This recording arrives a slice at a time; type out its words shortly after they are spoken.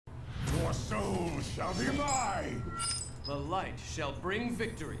shall be mine. The light shall bring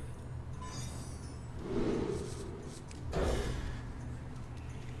victory.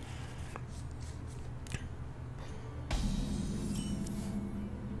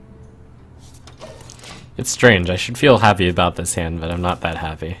 It's strange. I should feel happy about this hand, but I'm not that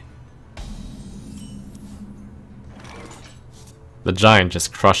happy. The giant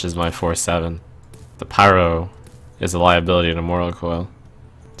just crushes my 4/7. The pyro is a liability to Mortal Coil.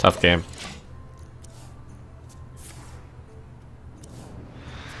 Tough game.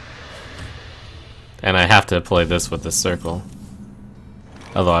 And I have to play this with the circle.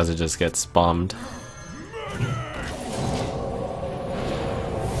 Otherwise it just gets bombed.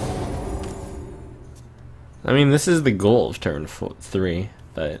 I mean, this is the goal of turn 3,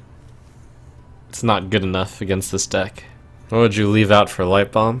 but it's not good enough against this deck. What would you leave out for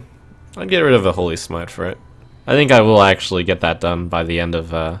Light Bomb? I'd get rid of a Holy Smite for it. I think I will actually get that done by the end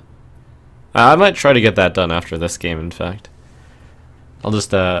of... I might try to get that done after this game, in fact. I'll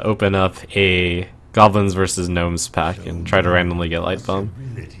just open up a Goblins versus Gnomes pack and try to randomly get Light Bomb.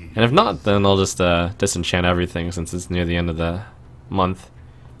 And if not, then I'll just disenchant everything since it's near the end of the month.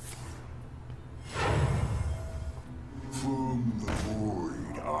 From the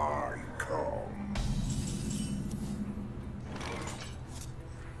void I come.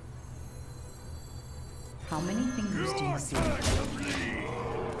 How many fingers do you see?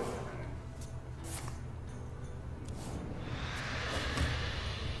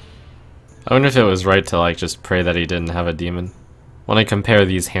 I wonder if it was right to like just pray that he didn't have a demon. When I compare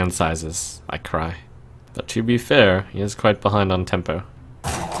these hand sizes, I cry. But to be fair, he is quite behind on tempo.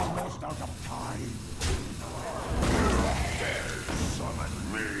 Almost out of time. Summon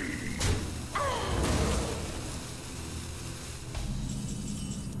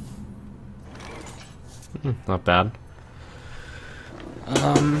me. Not bad.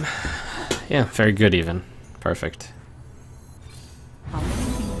 Yeah, very good even. Perfect. How many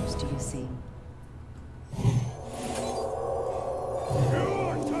fingers do you see?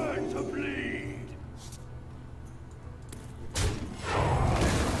 Your turn to bleed.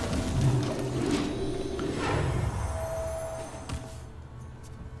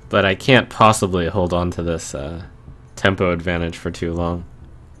 But I can't possibly hold on to this tempo advantage for too long.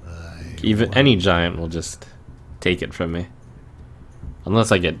 Even any giant will just take it from me.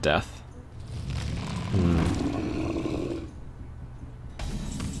 Unless I get death.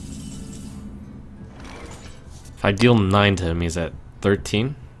 If I deal 9 to him, he's at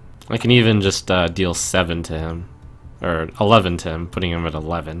 13. I can even just deal 7 to him. Or 11 to him, putting him at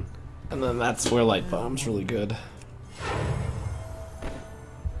 11. And then that's where Light Bomb's really good.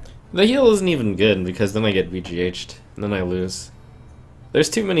 The heal isn't even good because then I get VGH'd, and then I lose. There's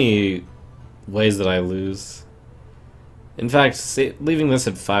too many ways that I lose. In fact, leaving this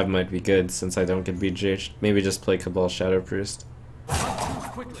at 5 might be good since I don't get VGH'd. Maybe just play Cabal Shadow Priest.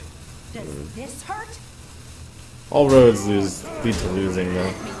 Quickly. Does this hurt? All roads lead to losing though.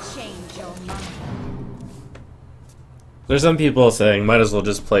 Let me change your mind. There's some people saying might as well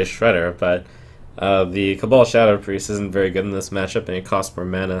just play Shredder, but the Cabal Shadow Priest isn't very good in this matchup and it costs more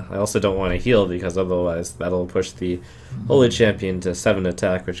mana. I also don't want to heal because otherwise that'll push the Holy Champion to 7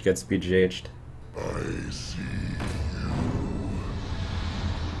 attack, which gets BGH'd. I see.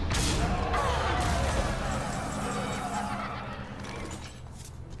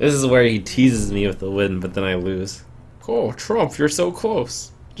 This is where he teases me with the win, but then I lose. Oh, Trump, you're so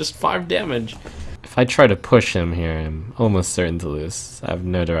close. Just 5 damage. If I try to push him here, I'm almost certain to lose. I have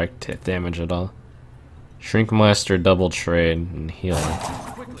no direct damage at all. Shrinkmaster, double trade, and heal.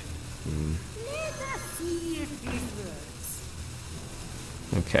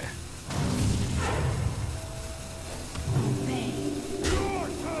 Okay.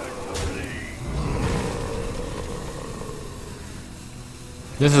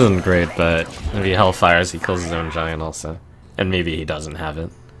 This isn't great, but if he hellfires, he kills his own giant also. And maybe he doesn't have it.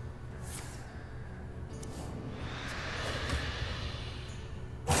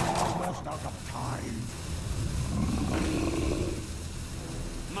 Almost out of time.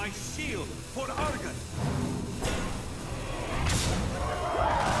 My shield for Argon.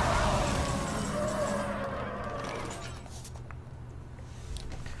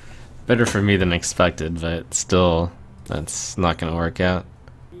 Better for me than expected, but still, that's not gonna work out.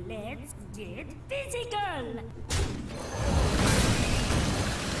 Let's get physical.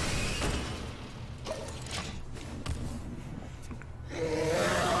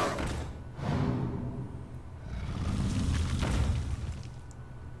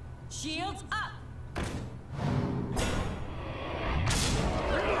 Shields up.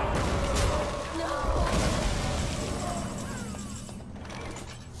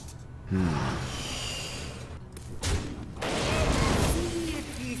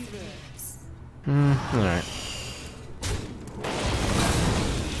 Alright.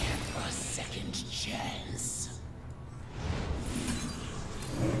 A second chance.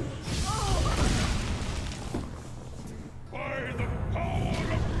 By the power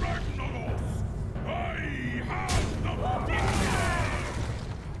of Ragnaros, I have the victory!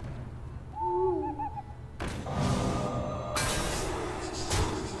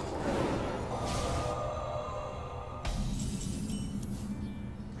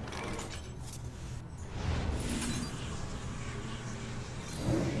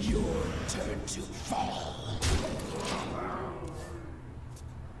 Your turn to fall.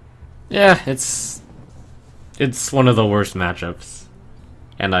 Yeah, it's one of the worst matchups.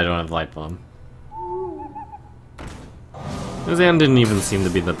 And I don't have Light Bomb. Zan didn't even seem to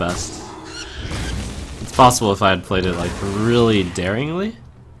be the best. It's possible if I had played it like really daringly,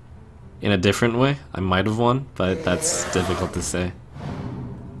 in a different way, I might have won, but that's difficult to say.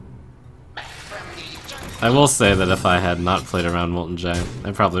 I will say that if I had not played around Molten Giant,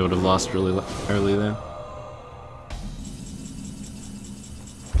 I probably would have lost really early then.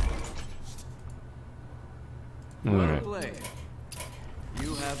 Alright. Play.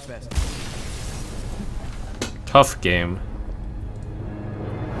 You have best. Tough game.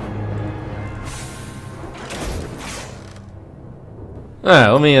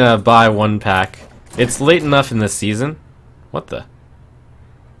 Alright, let me buy one pack. It's late enough in the season. What the?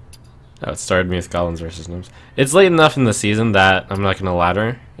 Oh, it started me with Goblins versus Gnomes. It's late enough in the season that I'm not gonna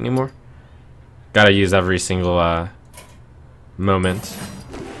ladder anymore. Gotta use every single moment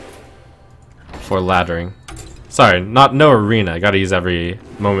for laddering. Sorry, no arena. Gotta use every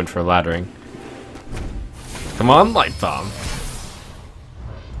moment for laddering. Come on, Light Bomb.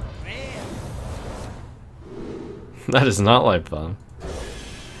 That is not Light Bomb.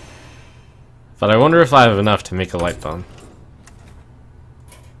 But I wonder if I have enough to make a Light Bomb.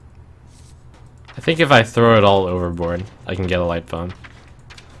 I think if I throw it all overboard, I can get a Light Bomb.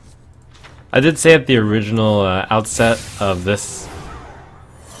 I did say at the original outset of this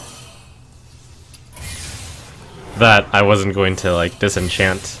that I wasn't going to like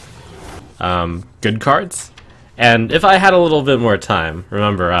disenchant good cards, and if I had a little bit more time,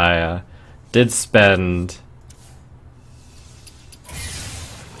 remember I did spend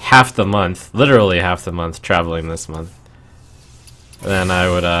half the month, literally half the month, traveling this month, then I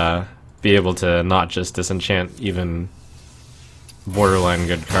would be able to not just disenchant even borderline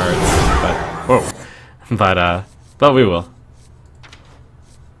good cards, but we will.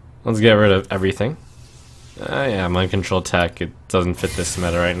 Let's get rid of everything. Yeah, Mind Control Tech, it doesn't fit this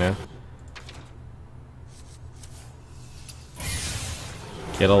meta right now.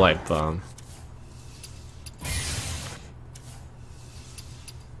 Get a Light Bomb.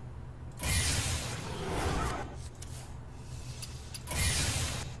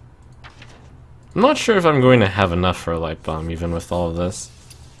 I'm not sure if I'm going to have enough for a Light Bomb, even with all of this.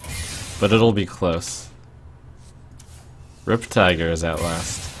 But it'll be close. Rip Tigers at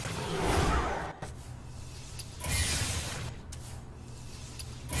last.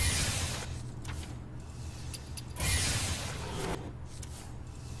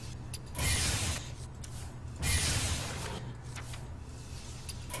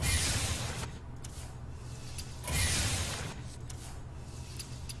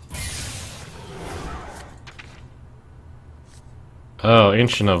 Oh,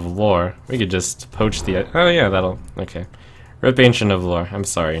 Ancient of Lore. We could just poach the... Oh yeah, that'll... Okay. Rip Ancient of Lore. I'm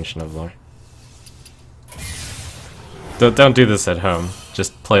sorry, Ancient of Lore. Don't do this at home.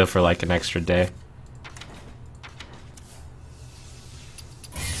 Just play for like an extra day.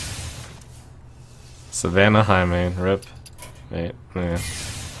 Savannah Highmane. Rip. Wait, yeah.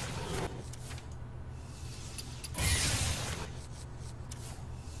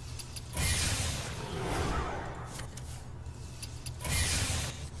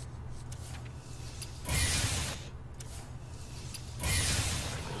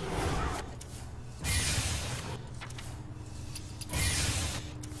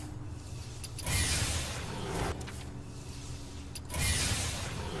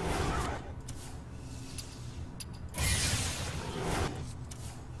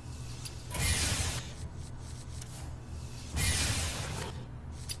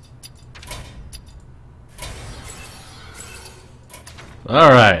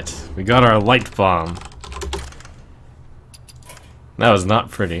 Alright, we got our Light Bomb. That was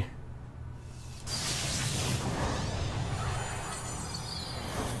not pretty.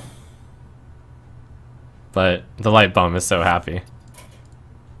 But the Light Bomb is so happy.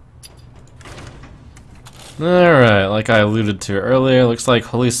 Alright, like I alluded to earlier, looks like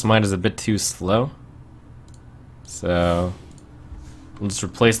Holy Smite is a bit too slow. So Let's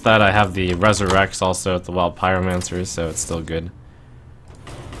replace that. I have the Resurrects also at the Wild Pyromancers, so it's still good.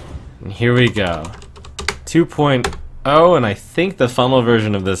 And here we go. 2.0, and I think the funnel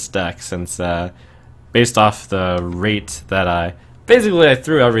version of this deck, since based off the rate that I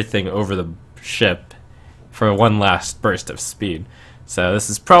threw everything over the ship for one last burst of speed. So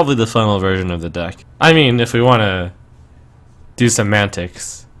this is probably the funnel version of the deck. I mean, if we want to do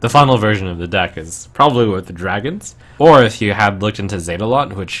semantics, the funnel version of the deck is probably with the dragons. Or if you had looked into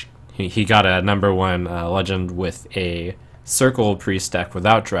Zedalot, which he got a #1 legend with a circle priest deck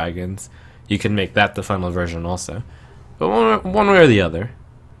without dragons, you can make that the funnel version also. But one way or the other.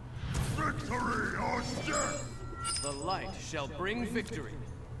 Victory or death! The light shall bring victory.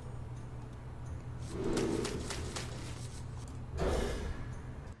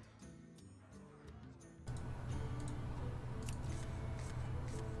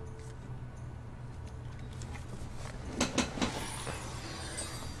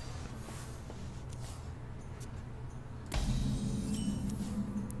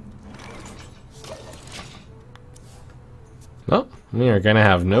 Well, we are gonna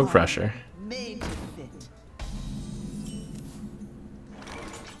have no pressure. Made to fit.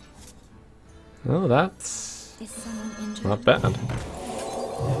 Oh, that's Is someone injured? not bad.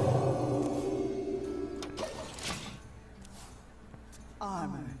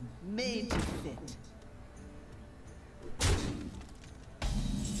 Armor made to fit.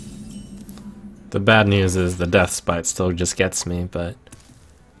 The bad news is the Death Spite still just gets me, but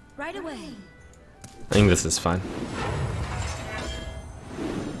Right away. I think this is fine.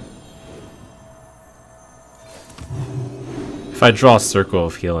 If I draw a Circle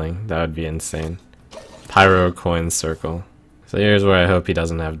of Healing, that would be insane. Pyro Coin Circle. So here's where I hope he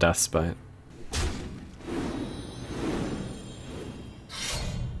doesn't have Death Spite.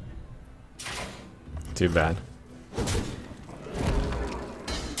 Too bad.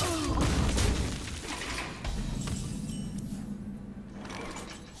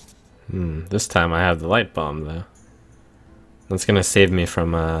 This time I have the Light Bomb though. That's gonna save me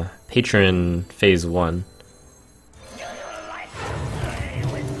from Patron Phase 1.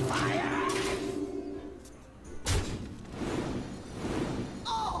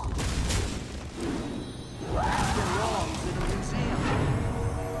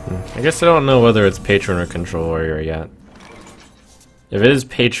 I guess I don't know whether it's Patron or Control Warrior yet. If it is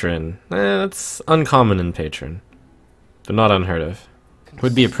Patron, that's uncommon in Patron, but not unheard of.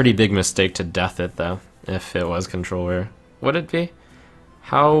 Would be a pretty big mistake to death it though, if it was Control Warrior. Would it be?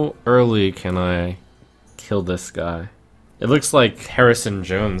 How early can I kill this guy? It looks like Harrison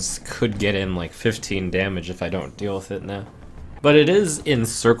Jones could get in like 15 damage if I don't deal with it now. But it is in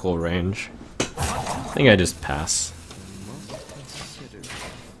circle range. I think I just pass.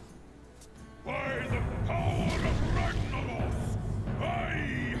 By the power of Ragnaros, I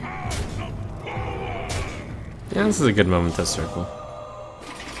have the power! Yeah, this is a good moment to circle.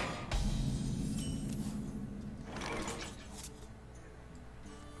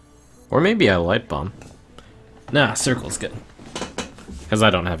 Or maybe I Light Bomb. Nah, circle's good. Because I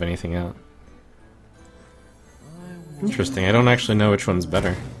don't have anything out. Interesting, I don't actually know which one's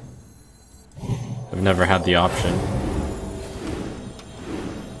better. I've never had the option.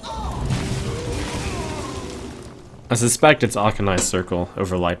 I suspect it's Akanai's Circle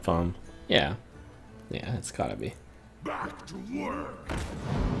over Light Bomb. Yeah. Yeah, it's gotta be. Back to work!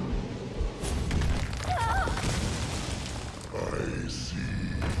 I see.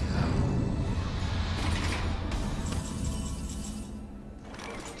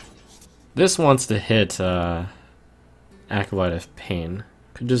 This wants to hit Acolyte of Pain.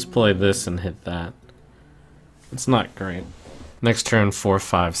 Could just play this and hit that. It's not great. Next turn 4,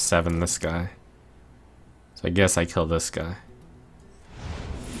 5, 7 this guy. So I guess I kill this guy.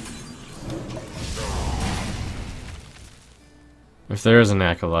 If there is an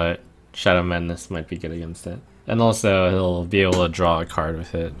Acolyte, Shadow Madness might be good against it. And also he'll be able to draw a card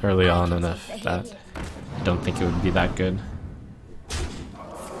with it early on enough that I don't think it would be that good.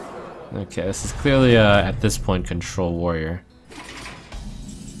 Okay, this is clearly, at this point, Control Warrior.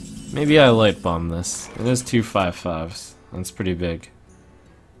 Maybe I Light Bomb this. It is 2 5/5s. That's pretty big.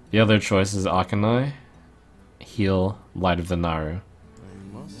 The other choice is Akanai, Heal, Light of the Naru. I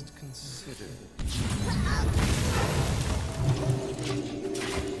must consider.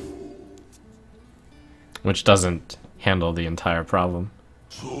 Which doesn't handle the entire problem.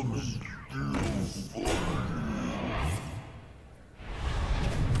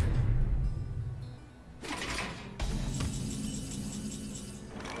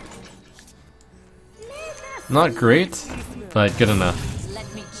 Not great, but good enough.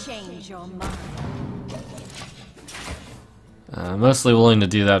 Let me change your mind. Mostly willing to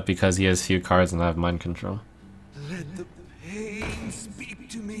do that because he has few cards and I have mind control. Let the pain speak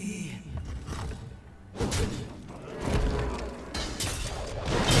to me.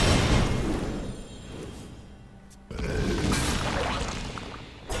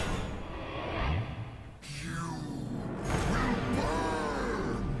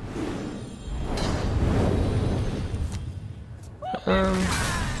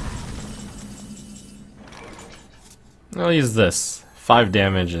 I'll use this. 5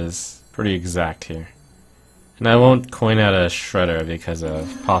 damage is pretty exact here. And I won't coin out a Shredder because of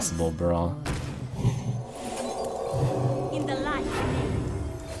possible brawl. In the light.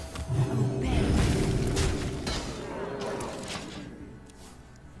 Obey.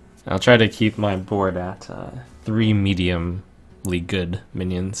 I'll try to keep my board at 3 mediumly good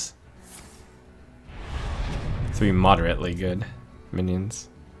minions. 3 moderately good minions.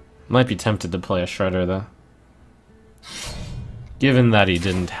 Might be tempted to play a Shredder though. Given that he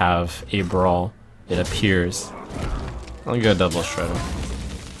didn't have a brawl, it appears. I'll go double Shredder.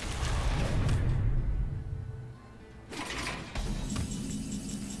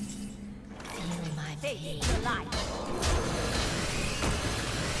 Feel my pain. The light.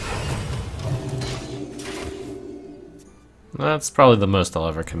 That's probably the most I'll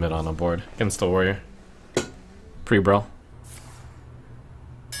ever commit on a board against a warrior. Pre-brawl.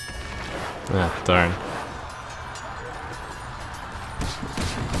 Ah, darn.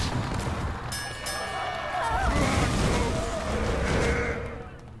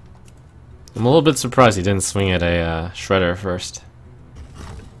 I'm a little bit surprised he didn't swing at a Shredder first.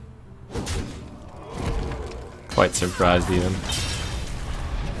 Quite surprised even.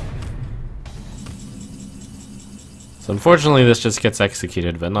 So unfortunately this just gets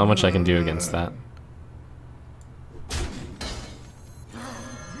executed, but not much I can do against that.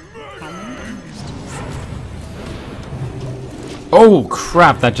 Oh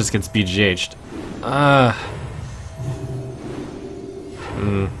crap, that just gets BGH'd.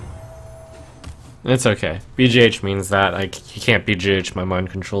 It's okay. BGH means that he can't BGH my mind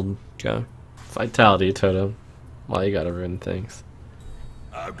controlled guy. Vitality totem. Why you gotta ruin things?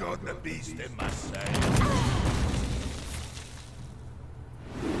 I've got the beast in my sight.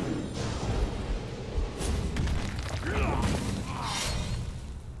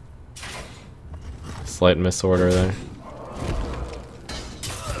 Slight misorder there.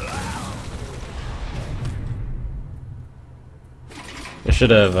 I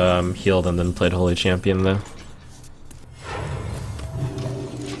should have healed and then played Holy Champion though.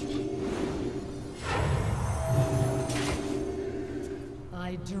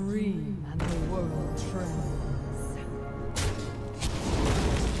 I dream and the world trembles.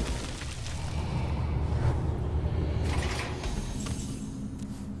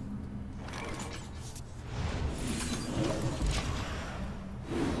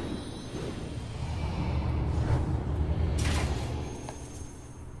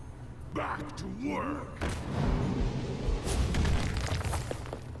 Back to work.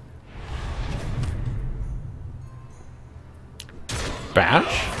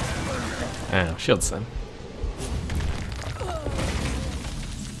 Bash? Oh, shield sim.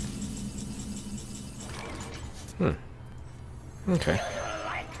 Okay.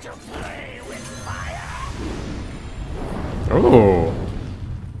 Oh.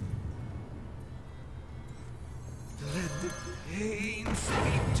 Let the pain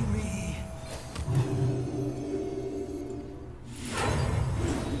speak to me.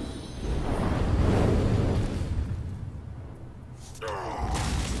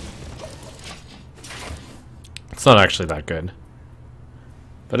 It's not actually that good,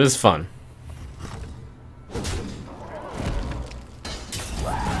 but it's fun.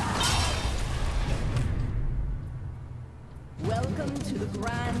 Welcome to the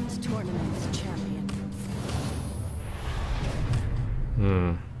Grand Tournament, champion.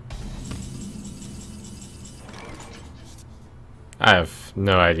 I have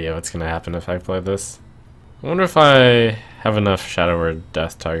no idea what's gonna happen if I play this. I wonder if I have enough Shadow Word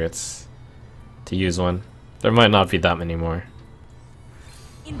death targets to use one. There might not be that many more.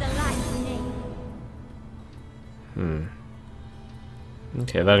 In the light's name.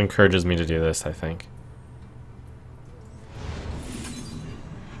 Okay, that encourages me to do this, I think.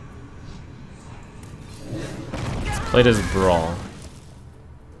 Let's play this Brawl.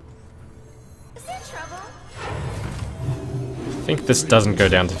 Is there trouble? I think this doesn't go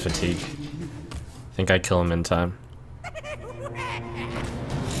down to fatigue. I think I kill him in time.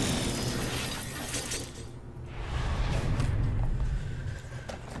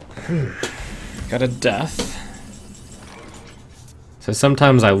 Got a death. So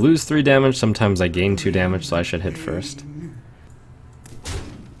sometimes I lose 3 damage, sometimes I gain 2 damage, so I should hit first.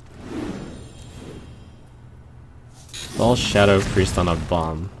 All Shadow Priest on a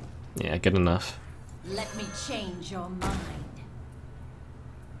bomb. Yeah, good enough. Let me change your mind.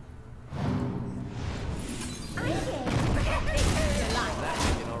 That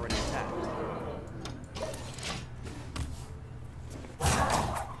beacon already attacked. I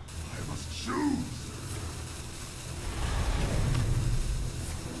must choose.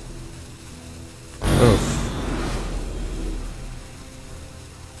 Oof.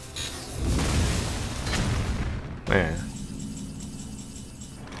 Man.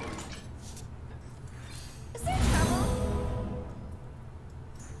 Is there trouble?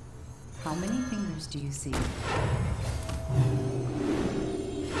 How many fingers do you see?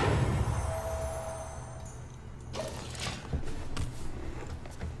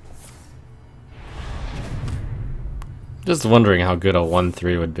 Just wondering how good a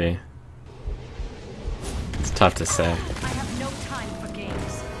 1-3 would be. It's tough to say. I have no time for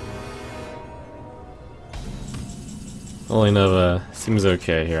games. Holy Nova seems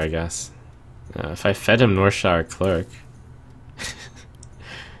okay here, I guess. If I fed him Northshire Clerk...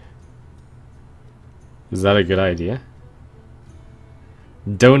 Is that a good idea?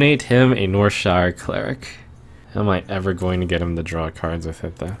 Donate him a Northshire Cleric. How am I ever going to get him to draw cards with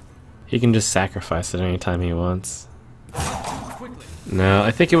it, though? He can just sacrifice it anytime he wants. Quickly. No,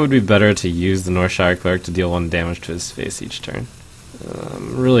 I think it would be better to use the Northshire Cleric to deal 1 damage to his face each turn.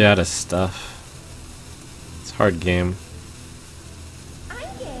 I'm really out of stuff. It's a hard game.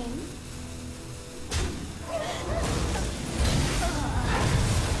 I'm game.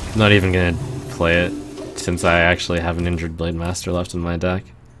 Not even gonna play it, since I actually have an Injured Blade Master left in my deck.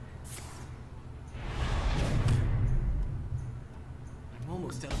 I'm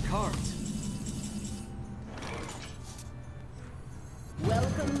almost out of cards.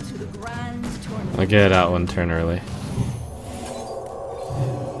 Welcome to the grand tournament. I'll get it out 1 turn early.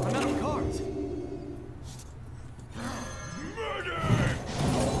 I'm out of cards.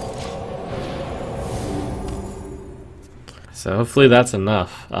 So hopefully that's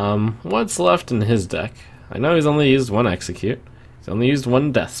enough. What's left in his deck? I know he's only used 1 Execute. He's only used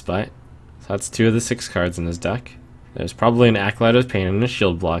 1 Death Spite. So that's 2 of the 6 cards in his deck. There's probably an Acolyte of Pain and a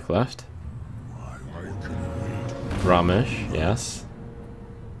Shield Block left. Ramesh, yes.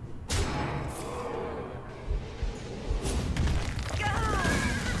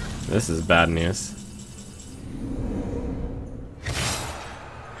 This is bad news.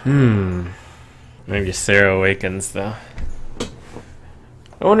 Maybe Ysera Awakens, though.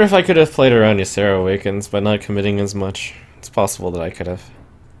 I wonder if I could have played around Ysera Awakens by not committing as much. It's possible that I could have.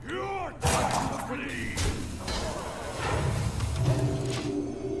 Your time to bleed.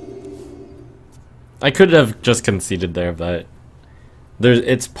 I could have just conceded there, but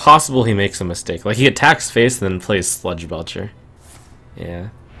it's possible he makes a mistake. Like, he attacks face and then plays Sludge Belcher. Yeah,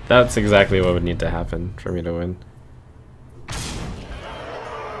 that's exactly what would need to happen for me to win.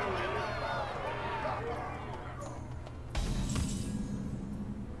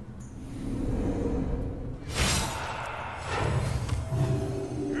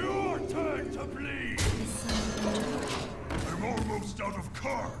 Your time to bleed. I'm almost out of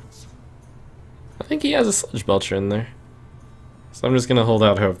cards. I think he has a Sludge Belcher in there. So I'm just gonna hold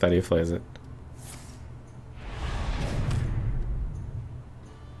out hope that he plays it.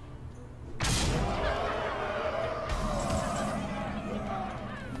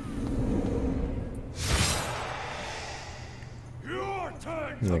 Your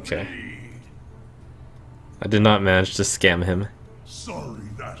time to Okay. bleed. I did not manage to scam him. Sorry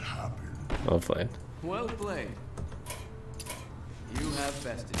that happened. Well played. Well played. You have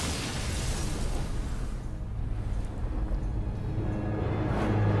bested.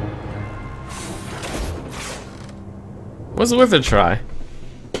 Was worth a try.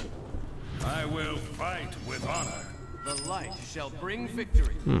 I will fight with honor. The light shall bring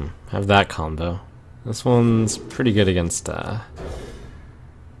victory. Have that combo. This one's pretty good against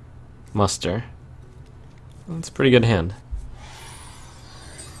Muster. That's a pretty good hand.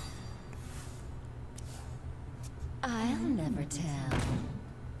 I'll never tell.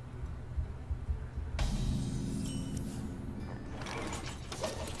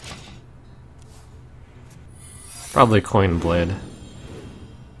 Probably Coin Blade.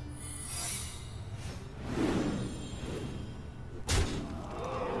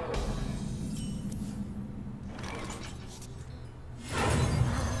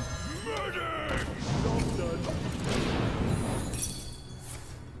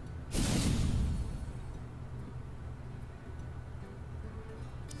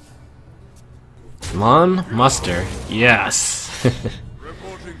 Come on, Muster. Yes.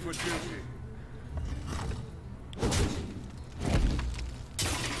 Reporting for duty.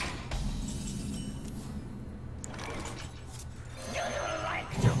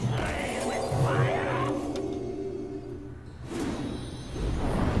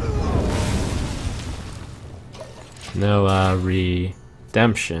 No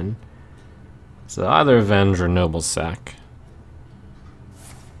redemption. So either Avenge or Noble Sack.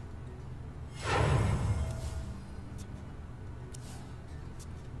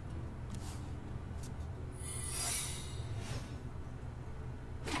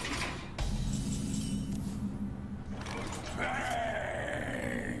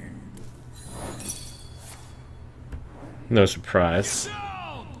 No surprise.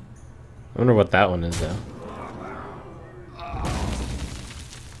 I wonder what that one is though.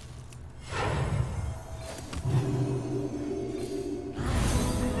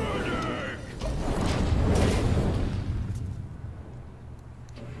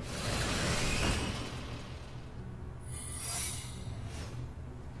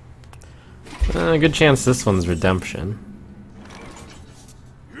 Good chance this one's redemption.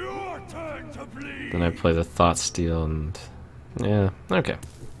 Your turn to bleed. Then I play the Thought Steal and yeah, okay.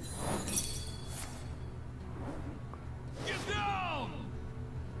 Get down.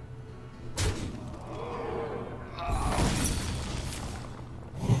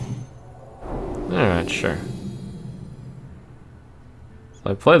 Alright, sure. So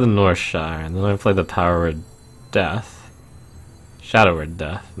I play the Northshire, and then I play the Power Word Death. Shadow Word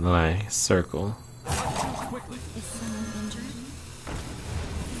Death, and then I circle. Quickly. Is someone injured?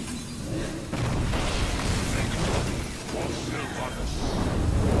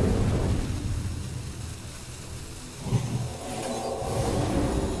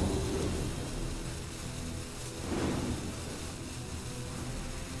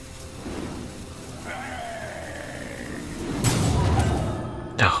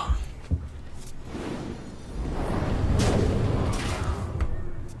 Oh.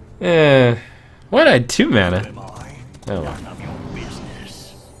 Why did I 2 mana? Oh well. Of your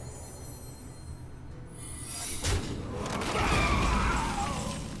business.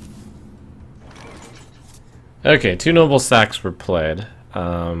 Okay, 2 Noble Sacks were played.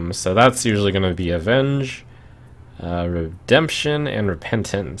 So that's usually going to be Avenge, Redemption, and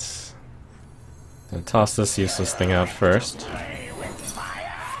Repentance. Gonna toss this useless thing out first.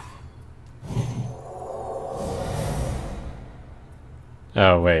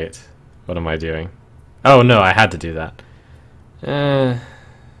 Oh wait, what am I doing? Oh no, I had to do that.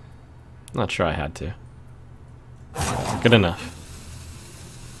 Not sure I had to. Good enough.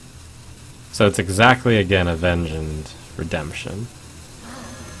 So it's exactly again Avenge and Redemption.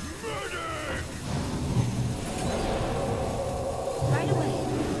 Right away.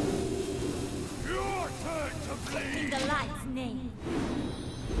 Your turn to In bleed. the light's name.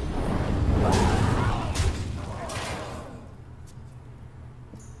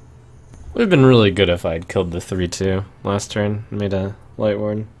 Would have been really good if I'd killed the 3/2 last turn and made a Light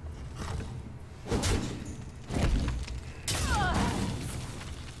Ward.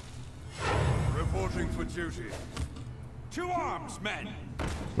 Reporting for duty. To arms, men.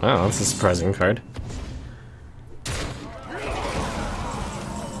 Wow, that's a surprising card.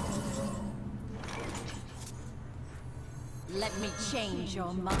 Let me change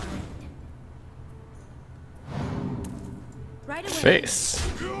your mind. Right away. Face.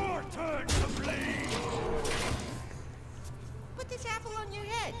 Your turn to bleed. Put this apple on your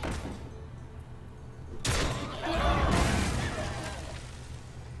head.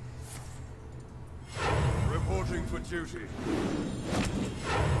 Reporting for duty.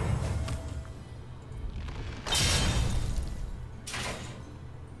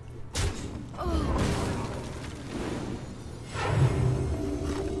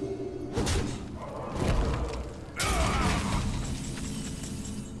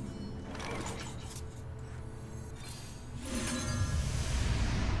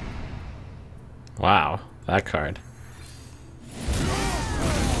 Wow, that card.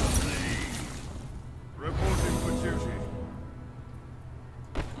 Reporting for duty.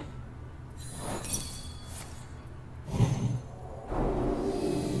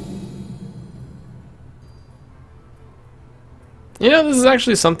 You know, this is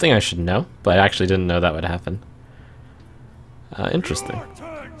actually something I should know, but I actually didn't know that would happen. Interesting. Your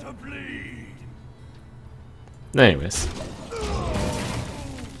turn to bleed. Anyways.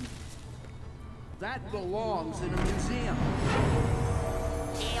 That belongs in a museum.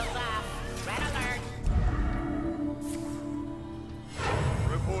 Red alert.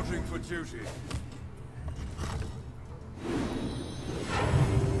 Reporting for duty.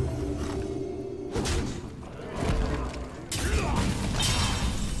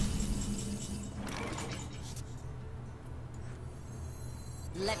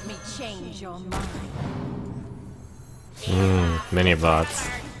 Let me change your mind. Mini bots.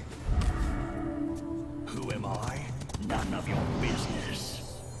 Who am I? None of your business.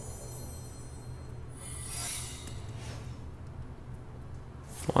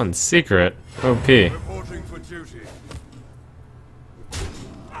 On secret. OP. Reporting for duty.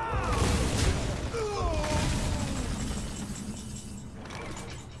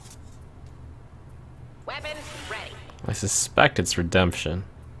 Weapons ready. I suspect it's redemption.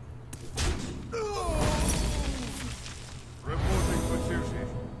 Reporting for duty.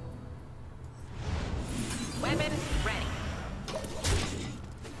 Weapons ready.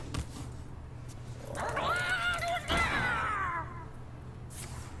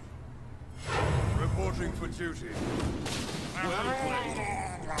 Reporting for duty.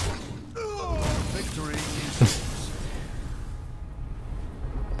 Victory is